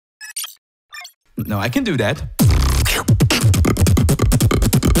No, I can do that.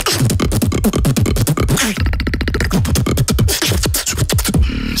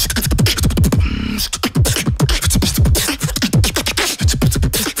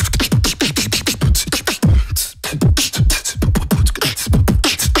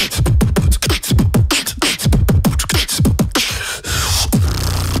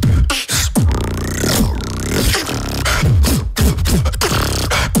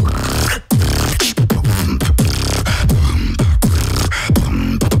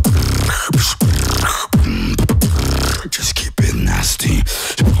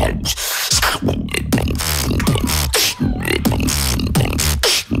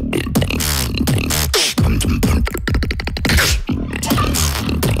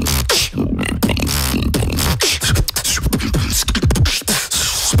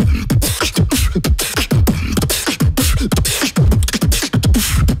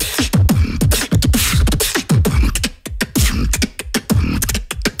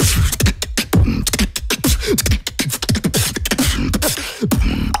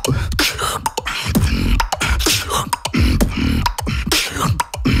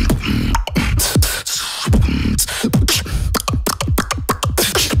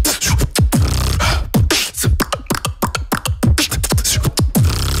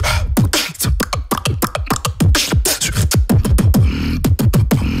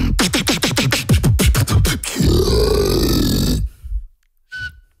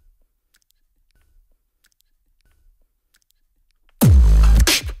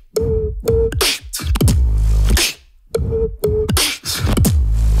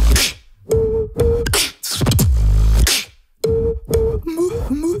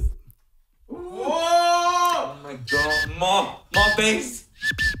 More bass.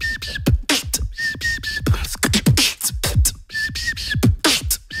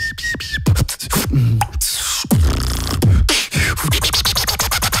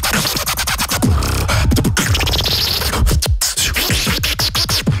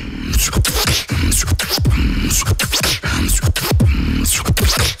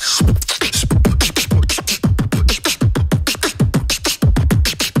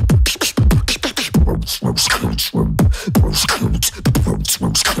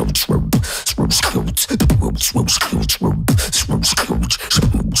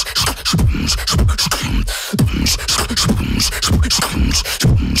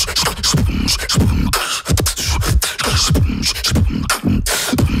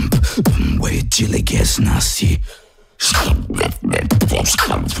 Wait till it gets nasty.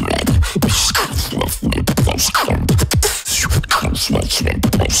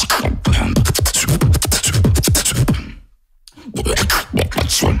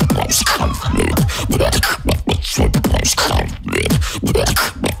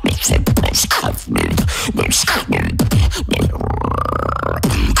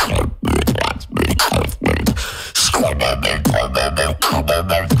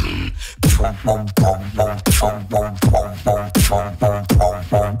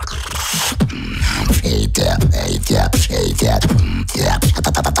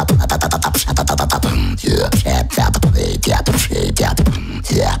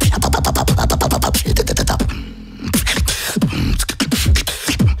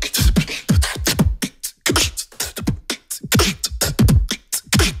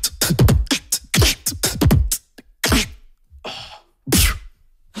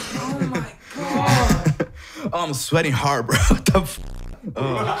 Oh, I'm sweating hard, bro. What the f?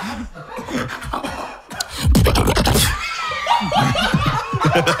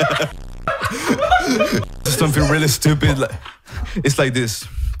 Just don't feel really stupid. Like, it's like this.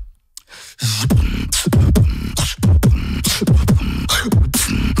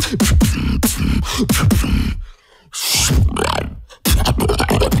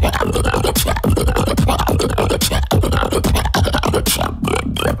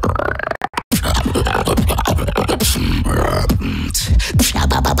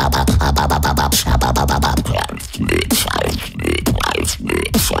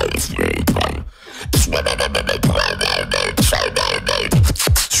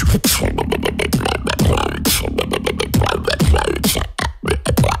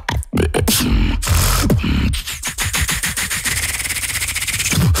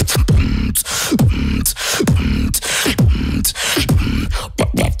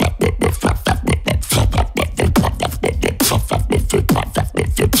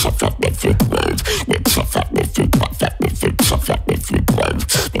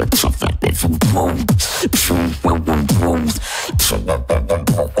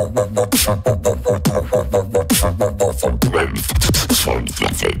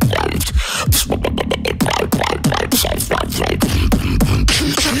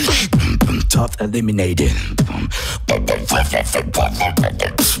 Top eliminated.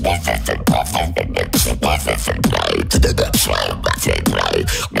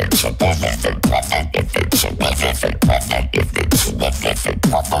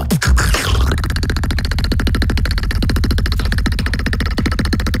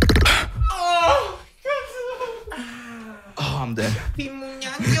 Oh, I'm dead.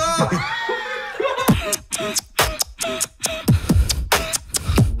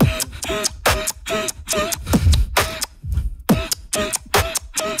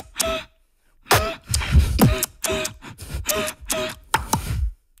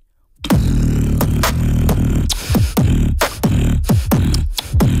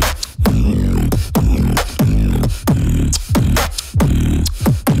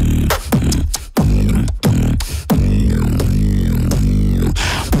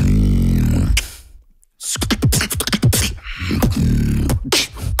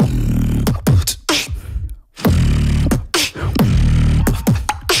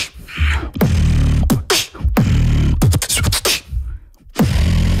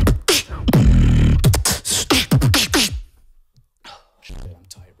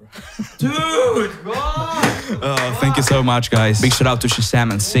 Dude! Thank you so much, guys. Big shout out to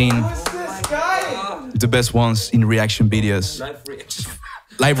Shazam and sxin. The best ones in reaction videos.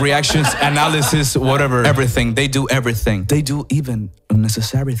 Live reactions, analysis, whatever. Everything. They do everything. They do even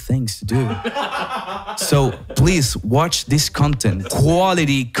unnecessary things to do. So please watch this content.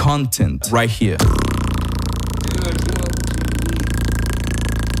 Quality content right here.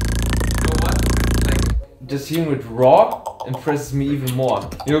 Just hearing it raw impresses me even more.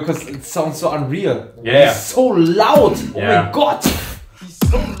 You know, because it sounds so unreal. Yeah. He's so loud. Oh Yeah. my god. He's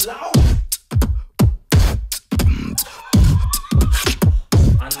so loud.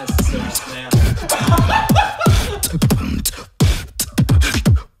 Unnecessary snare.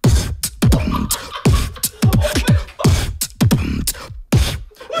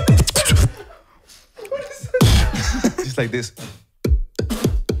 Just like this.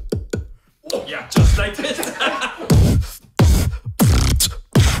 Yeah, just like this.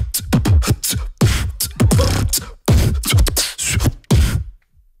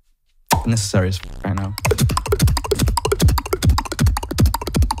 Necessary as right now.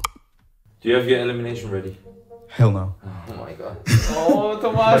 Do you have your elimination ready? Hell no. Oh my god. Oh,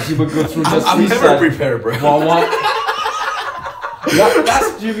 Thomas. But you will go through just I'm never freestyle. prepared, bro. What?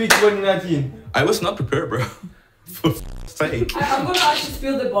 Last GB 2019. I was not prepared, bro. For sake. I'm gonna actually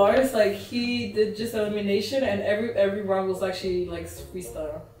spill the bars. Like he did just elimination, and every round was actually like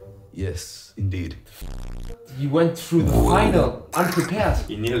freestyle. Yes, indeed. He went through the final unprepared.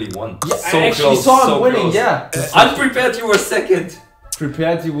 He nearly won. Yeah, So I actually close, saw him so winning. close. Yeah. Unprepared, you were second.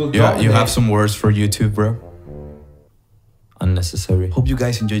 Prepared, you will. Yeah, you dominate. have some words for YouTube, bro. Unnecessary. Hope you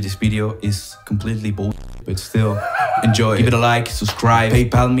guys enjoyed this video. It's completely bull, but still enjoy. Give it a like, subscribe,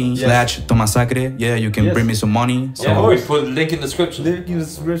 PayPal me /tomazacre. Yeah, you can Yes. bring me some money. So Yeah, we put a link in the description. Link in the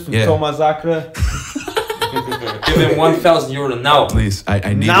description. Yeah. Tomazacre. Give him 1,000 euro now. please,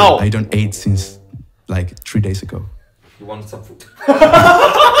 I need Now. it. I don't ate since like 3 days ago. You wanted some food.